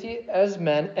value and dignity as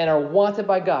men and are wanted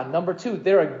by God. Number 2,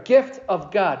 they're a gift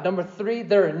of God. Number 3,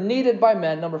 they're needed by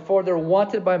men. Number 4, they're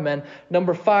wanted by men.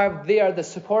 Number 5, they are the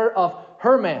supporter of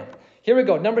her man. Here we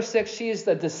go. Number 6, she is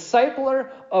the discipler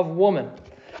of woman.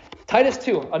 Titus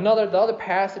 2, the other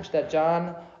passage that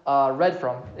John read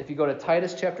from. If you go to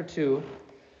Titus chapter 2,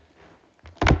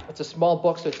 it's a small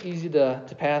book, so it's easy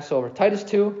to pass over. Titus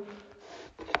 2,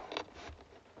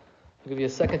 I'll give you a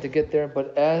second to get there,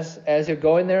 but as you're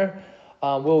going there,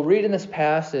 we'll read in this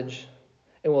passage,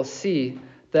 and we'll see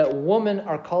that women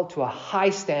are called to a high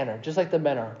standard, just like the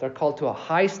men are. They're called to a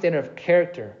high standard of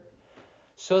character,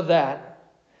 so that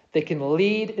they can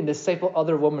lead and disciple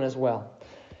other women as well.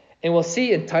 And we'll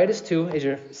see in Titus 2, as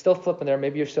you're still flipping there,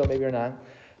 maybe you're still, maybe you're not,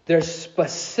 there's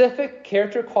specific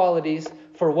character qualities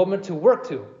for women to work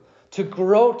to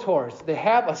grow towards. They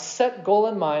have a set goal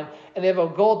in mind, and they have a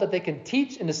goal that they can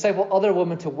teach and disciple other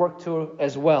women to work to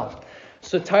as well.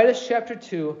 So Titus chapter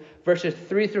 2, verses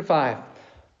 3 through 5,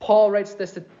 Paul writes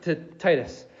this to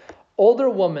Titus. Older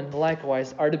women,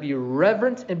 likewise, are to be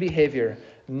reverent in behavior,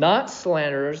 not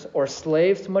slanderers or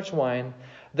slaves to much wine.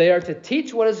 They are to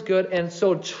teach what is good, and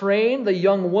so train the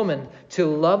young women to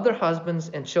love their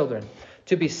husbands and children,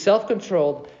 to be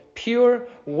self-controlled, pure,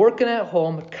 working at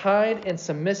home, kind, and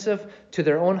submissive to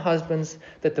their own husbands,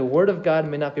 that the word of God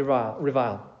may not be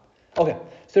reviled. Okay,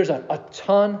 so there's a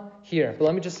ton here, but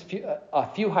let me just a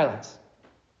few highlights.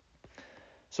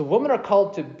 So women are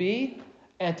called to be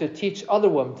and to teach other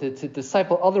women, to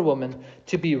disciple other women,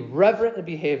 to be reverent in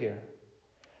behavior,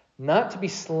 not to be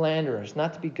slanderers,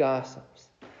 not to be gossips,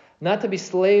 not to be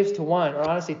slaves to wine, or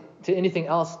honestly to anything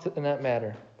else in that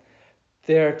matter.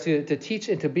 They're to teach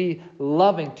and to be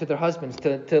loving to their husbands,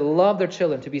 to love their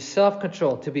children, to be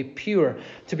self-controlled, to be pure,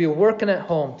 to be working at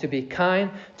home, to be kind,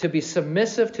 to be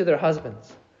submissive to their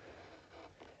husbands.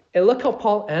 And look how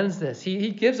Paul ends this.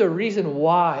 He gives a reason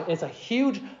why. It's a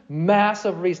huge,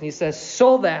 massive reason. He says,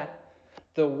 so that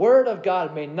the word of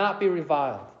God may not be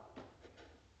reviled.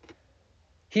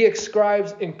 He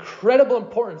ascribes incredible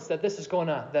importance that this is going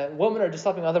on, that women are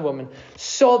discipling other women,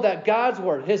 so that God's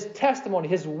word, his testimony,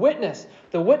 his witness,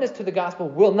 the witness to the gospel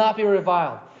will not be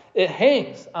reviled. It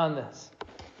hangs on this.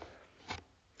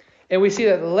 And we see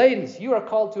that, ladies, you are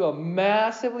called to a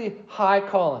massively high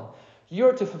calling. You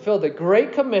are to fulfill the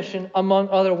Great Commission among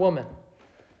other women.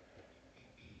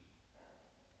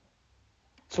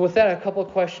 So with that, a couple of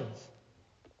questions.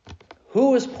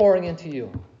 Who is pouring into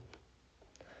you?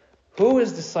 Who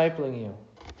is discipling you?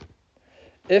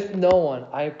 If no one,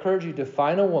 I encourage you to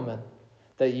find a woman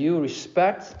that you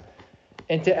respect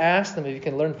and to ask them if you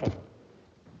can learn from them.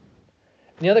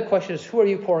 And the other question is, who are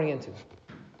you pouring into?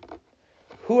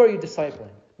 Who are you discipling?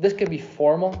 This can be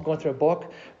formal, going through a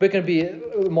book, but it can be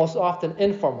most often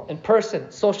informal, in person,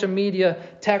 social media,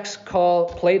 text, call,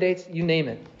 play dates, you name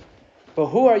it. But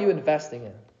who are you investing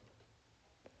in?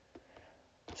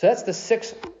 So that's the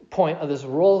sixth point of this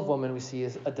role of woman we see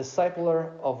is a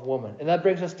discipler of woman. And that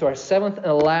brings us to our seventh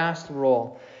and last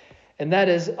role. And that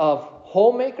is of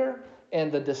homemaker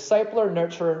and the discipler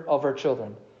nurturer of her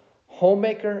children.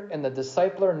 Homemaker and the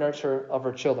discipler nurturer of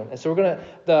her children. And so I'm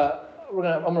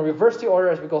going to reverse the order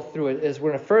as we go through it. Is we're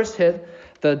going to first hit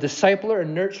the discipler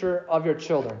and nurturer of your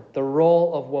children, the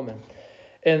role of woman.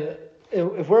 And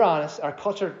if we're honest, our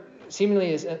culture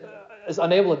seemingly is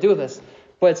unable to do this,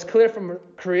 but it's clear from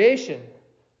creation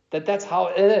that that's how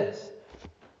it is.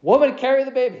 Women carry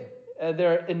the baby.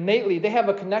 They have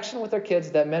a connection with their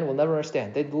kids that men will never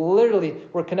understand. They literally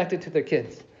were connected to their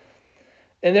kids.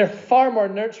 And they're far more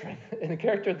nurturing in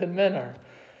character than men are.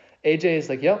 AJ is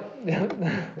like, yep.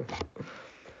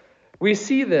 We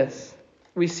see this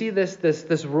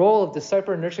role of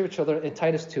discipler and nurturer of children in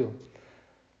Titus 2.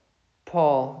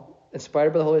 Paul,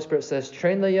 inspired by the Holy Spirit, says,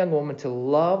 train the young woman to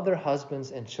love their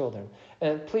husbands and children.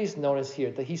 And please notice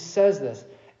here that he says this.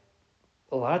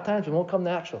 A lot of times it won't come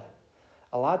naturally.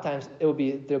 a lot of times there'll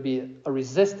be a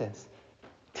resistance.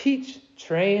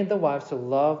 Train the wives to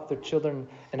love their children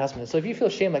and husbands. So if you feel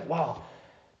shame, like, wow,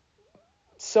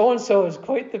 so-and-so is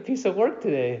quite the piece of work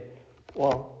today.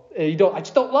 Well, I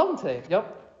just don't love them today.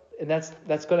 Yep. And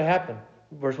that's going to happen.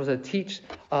 We're supposed to teach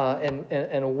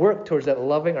and work towards that,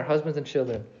 loving our husbands and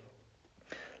children.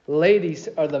 Ladies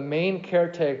are the main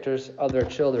caretakers of their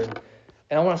children.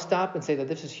 And I want to stop and say that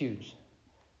this is huge.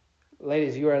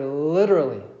 Ladies, you are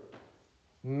literally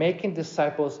making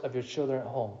disciples of your children at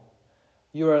home.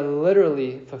 You are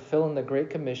literally fulfilling the Great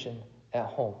Commission at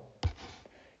home.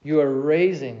 You are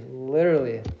raising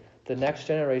literally the next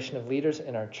generation of leaders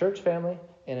in our church family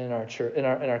and in our church, in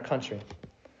our country.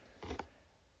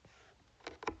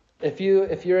 If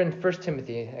you're in 1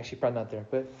 Timothy, actually probably not there,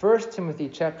 but 1 Timothy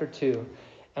chapter 2,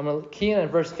 I'm going to key in on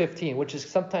verse 15, which is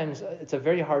sometimes it's a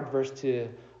very hard verse to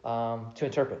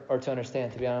interpret or to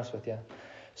understand, to be honest with you.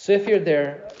 So if you're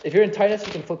there, if you're in Titus,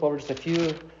 you can flip over just a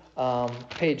few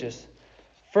pages.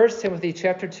 1 Timothy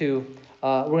chapter 2,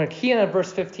 we're going to key in on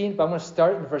verse 15, but I'm going to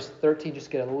start in verse 13 just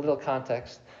to get a little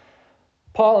context.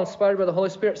 Paul, inspired by the Holy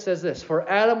Spirit, says this: "For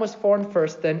Adam was formed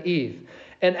first, then Eve.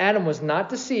 And Adam was not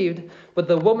deceived, but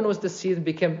the woman was deceived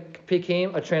and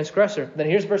became a transgressor." Then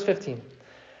here's verse 15.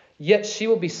 "Yet she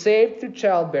will be saved through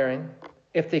childbearing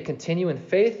if they continue in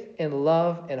faith, in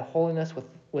love, and holiness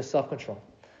with self-control."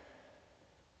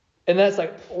 And that's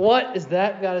like, what is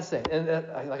that got to say? And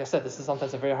like I said, this is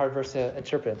sometimes a very hard verse to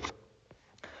interpret.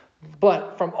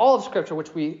 But from all of Scripture,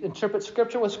 which we interpret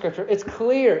Scripture with Scripture, it's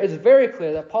very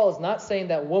clear that Paul is not saying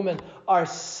that women are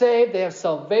saved, they have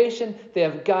salvation, they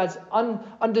have God's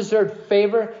undeserved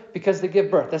favor because they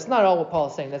give birth. That's not all what Paul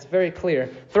is saying. That's very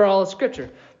clear through all of Scripture.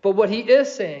 But what he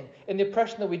is saying, and the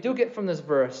impression that we do get from this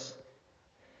verse,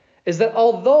 is that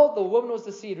although the woman was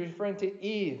deceived, referring to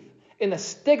Eve, in the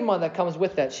stigma that comes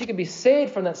with that, she can be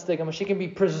saved from that stigma, she can be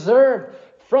preserved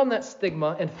from that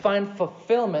stigma and find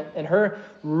fulfillment in her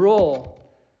role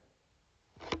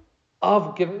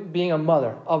of being a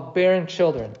mother, of bearing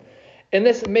children. And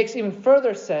this makes even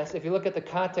further sense if you look at the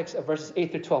context of verses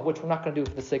 8 through 12, which we're not going to do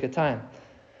for the sake of time.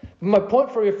 My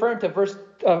point for referring to 1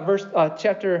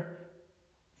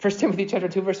 Timothy chapter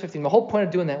 2, verse 15, the whole point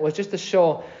of doing that was just to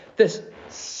show this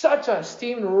such a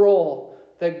esteemed role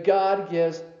that God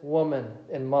gives women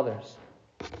and mothers.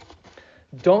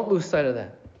 Don't lose sight of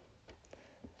that.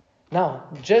 Now,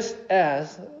 just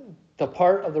as the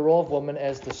part of the role of woman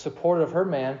as the support of her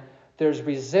man, there's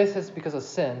resistance because of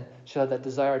sin. She'll have that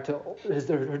desire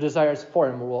her desires for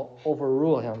him will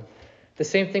overrule him. The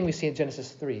same thing we see in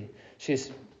Genesis 3. She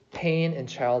has pain in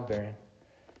childbearing.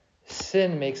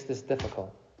 Sin makes this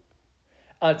difficult.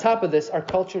 On top of this, our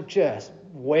culture just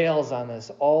wails on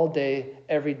this all day,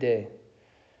 every day.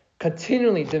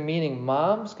 Continually demeaning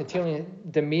moms, continually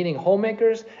demeaning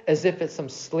homemakers as if it's some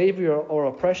slavery or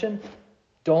oppression.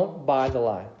 Don't buy the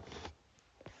lie.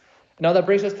 Now that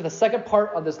brings us to the second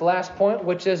part of this last point,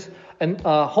 which is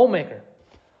a homemaker.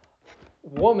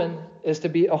 Woman is to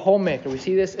be a homemaker. We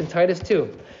see this in Titus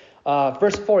 2.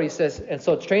 Verse 4, he says, "And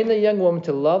so train the young women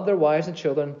to love their wives and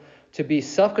children, to be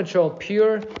self-controlled,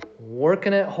 pure,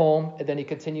 working at home." And then he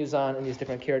continues on in these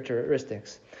different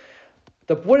characteristics.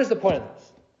 What is the point of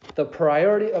this? The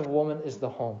priority of woman is the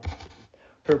home.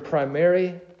 Her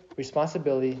primary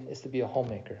responsibility is to be a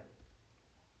homemaker.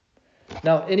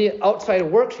 Now, any outside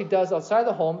work she does outside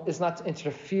the home is not to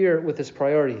interfere with this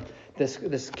priority,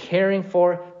 this caring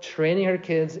for, training her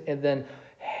kids, and then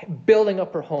building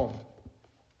up her home.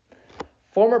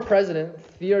 Former President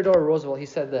Theodore Roosevelt, he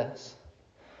said this: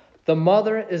 "The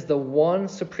mother is the one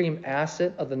supreme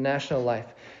asset of the national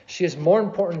life. She is more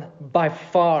important by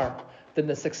far than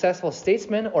the successful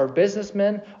statesman or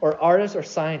businessman or artist or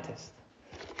scientist."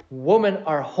 Women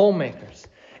are homemakers.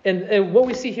 And what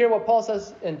we see here, what Paul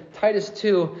says in Titus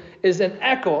 2, is an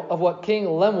echo of what King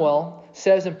Lemuel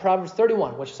says in Proverbs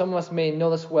 31, which some of us may know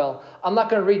this well. I'm not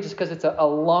going to read just because it's a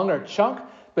longer chunk,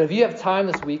 but if you have time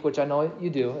this week, which I know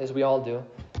you do, as we all do,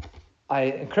 I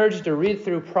encourage you to read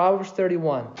through Proverbs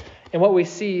 31. And what we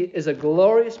see is a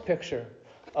glorious picture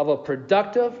of a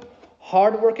productive,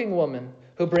 hardworking woman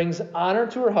who brings honor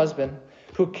to her husband,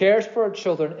 who cares for her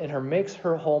children, and makes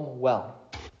her home well.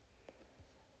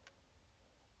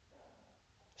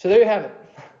 So there you have it.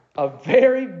 A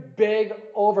very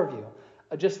big overview,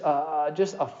 just a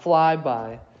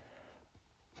flyby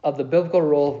of the biblical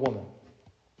role of woman.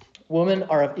 Women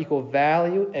are of equal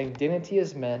value and dignity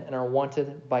as men and are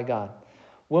wanted by God.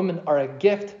 Women are a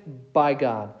gift by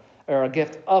God, or a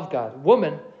gift of God.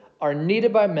 Women are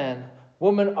needed by men.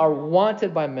 Women are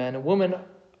wanted by men. Woman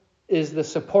is the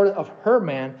support of her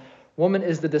man, Woman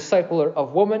is the discipler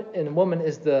of woman, and woman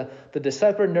is the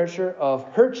discipler and nurturer of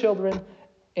her children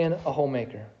and a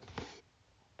homemaker.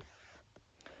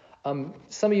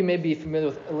 Some of you may be familiar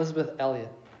with Elizabeth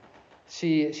Elliot.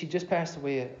 She just passed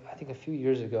away, I think, a few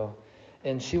years ago.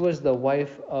 And she was the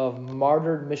wife of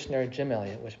martyred missionary Jim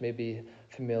Elliot, which may be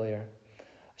familiar.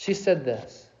 She said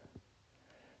this: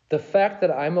 "The fact that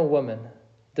I'm a woman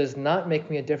does not make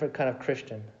me a different kind of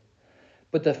Christian.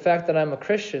 But the fact that I'm a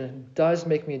Christian does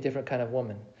make me a different kind of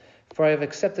woman. For I have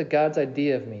accepted God's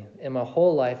idea of me, and my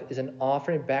whole life is an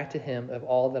offering back to Him of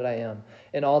all that I am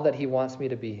and all that He wants me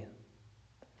to be."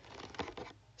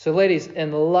 So ladies,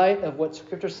 in light of what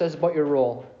Scripture says about your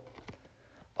role,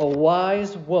 a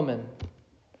wise woman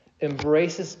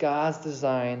embraces God's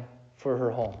design for her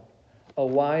home. A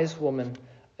wise woman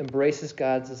embraces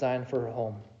God's design for her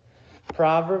home.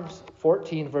 Proverbs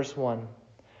 14, verse 1.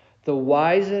 "The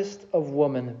wisest of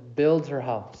women builds her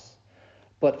house,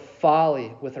 but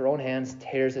folly with her own hands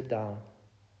tears it down."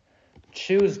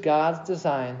 Choose God's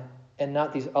design and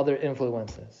not these other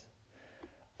influences.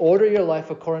 Order your life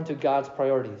according to God's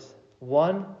priorities.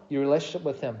 1, your relationship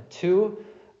with Him. 2,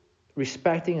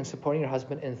 respecting and supporting your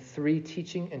husband. And 3,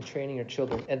 teaching and training your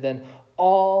children. And then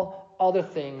all other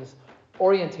things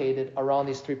orientated around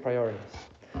these 3 priorities.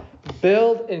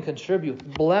 Build and contribute.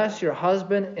 Bless your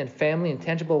husband and family in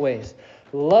tangible ways.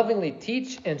 Lovingly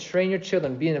teach and train your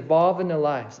children. Be involved in their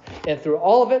lives. And through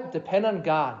all of it, depend on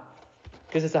God.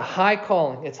 Because it's a high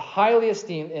calling. It's highly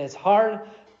esteemed. And it's hard.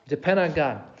 Depend on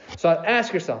God. So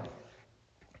ask yourself,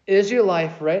 is your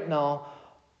life right now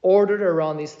ordered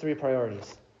around these 3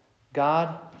 priorities?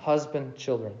 God, husband,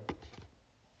 children.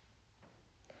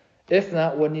 If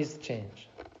not, what needs to change?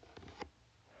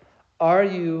 Are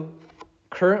you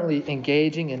currently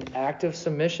engaging in active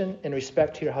submission and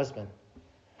respect to your husband?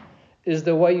 Is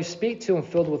the way you speak to him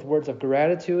filled with words of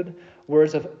gratitude,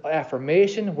 words of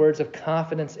affirmation, words of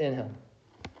confidence in him?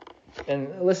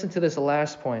 And listen to this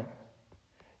last point.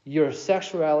 Your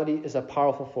sexuality is a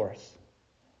powerful force.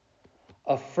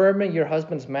 Affirming your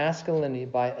husband's masculinity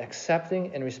by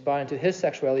accepting and responding to his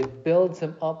sexuality builds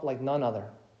him up like none other.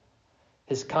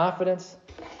 His confidence,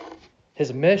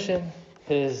 his mission,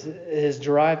 his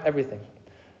drive, everything.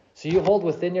 So you hold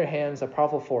within your hands a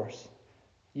powerful force.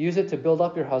 Use it to build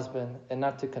up your husband and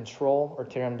not to control or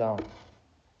tear him down.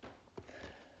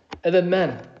 And then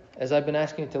men, as I've been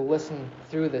asking you to listen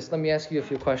through this, let me ask you a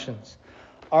few questions.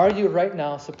 Are you right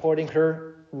now supporting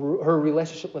her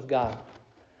relationship with God?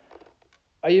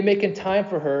 Are you making time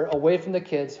for her, away from the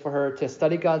kids, for her to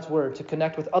study God's Word, to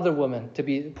connect with other women, to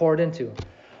be poured into?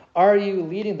 Are you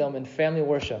leading them in family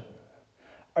worship?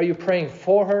 Are you praying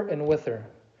for her and with her?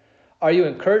 Are you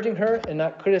encouraging her and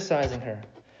not criticizing her?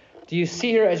 Do you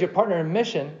see her as your partner in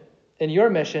mission, and you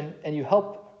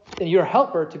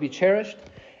help her to be cherished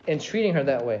and treating her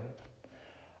that way?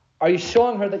 Are you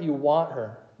showing her that you want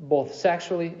her, both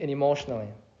sexually and emotionally?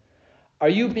 Are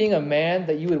you being a man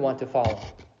that you would want to follow?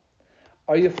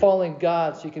 Are you following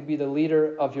God so you can be the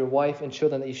leader of your wife and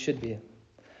children that you should be?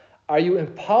 Are you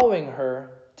empowering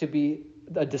her to be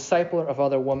a discipler of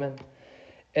other women?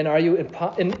 And are you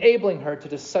enabling her to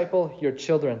disciple your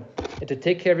children and to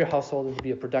take care of your household and to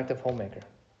be a productive homemaker?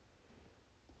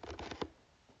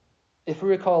 If we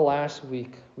recall last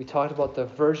week, we talked about the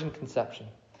virgin conception.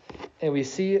 And we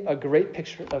see a great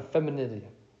picture of femininity,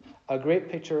 a great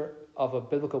picture of a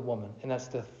biblical woman, and that's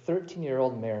the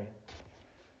 13-year-old Mary.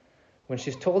 When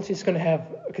she's told she's going to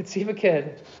conceive a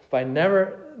kid by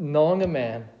never knowing a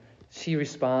man, she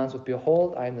responds with,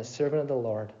 "Behold, I am the servant of the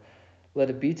Lord. Let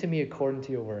it be to me according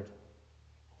to your word."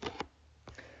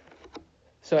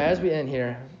 So as we end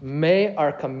here, may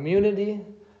our community,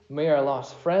 may our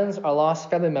lost friends, our lost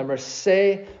family members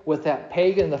say with that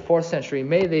pagan in the 4th century,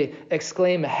 may they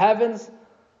exclaim, "Heavens,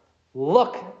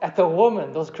 look at the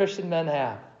woman those Christian men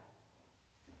have."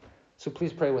 So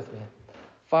please pray with me.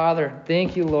 Father,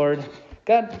 thank you, Lord.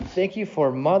 God, thank you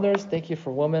for mothers. Thank you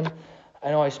for women.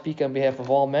 I know I speak on behalf of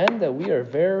all men that we are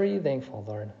very thankful,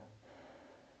 Lord.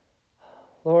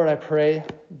 Lord, I pray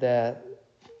that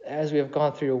as we have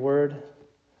gone through your word,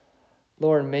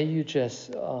 Lord, may you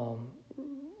just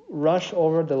rush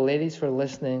over the ladies who are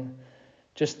listening,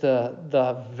 just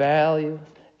the value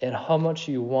and how much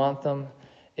you want them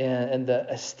and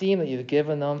the esteem that you've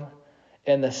given them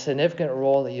and the significant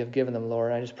role that you've given them,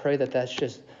 Lord. I just pray that that's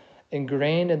just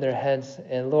ingrained in their heads.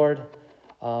 And Lord,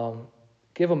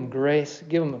 give them grace,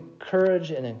 give them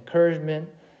courage and encouragement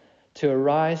to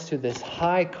arise to this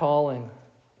high calling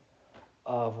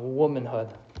of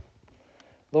womanhood.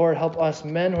 Lord, help us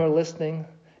men who are listening.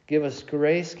 Give us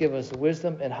grace, give us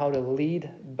wisdom in how to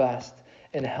lead best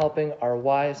in helping our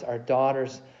wives, our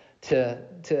daughters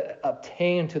to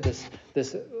obtain to this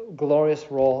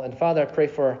glorious role. And Father, I pray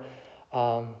for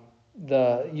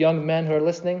the young men who are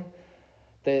listening,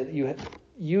 that you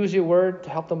use your word to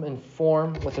help them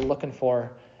inform what they're looking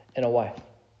for in a wife.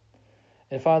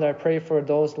 And Father, I pray for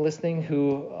those listening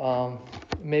who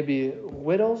may be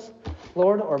widows,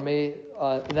 Lord, or may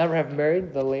never have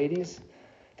married, the ladies,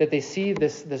 that they see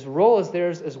this role as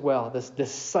theirs as well, this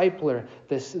discipler,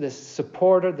 this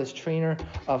supporter, this trainer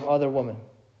of other women.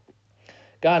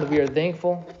 God, we are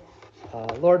thankful.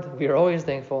 Lord, we are always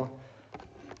thankful.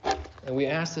 And we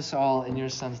ask this all in your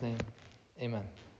Son's name. Amen.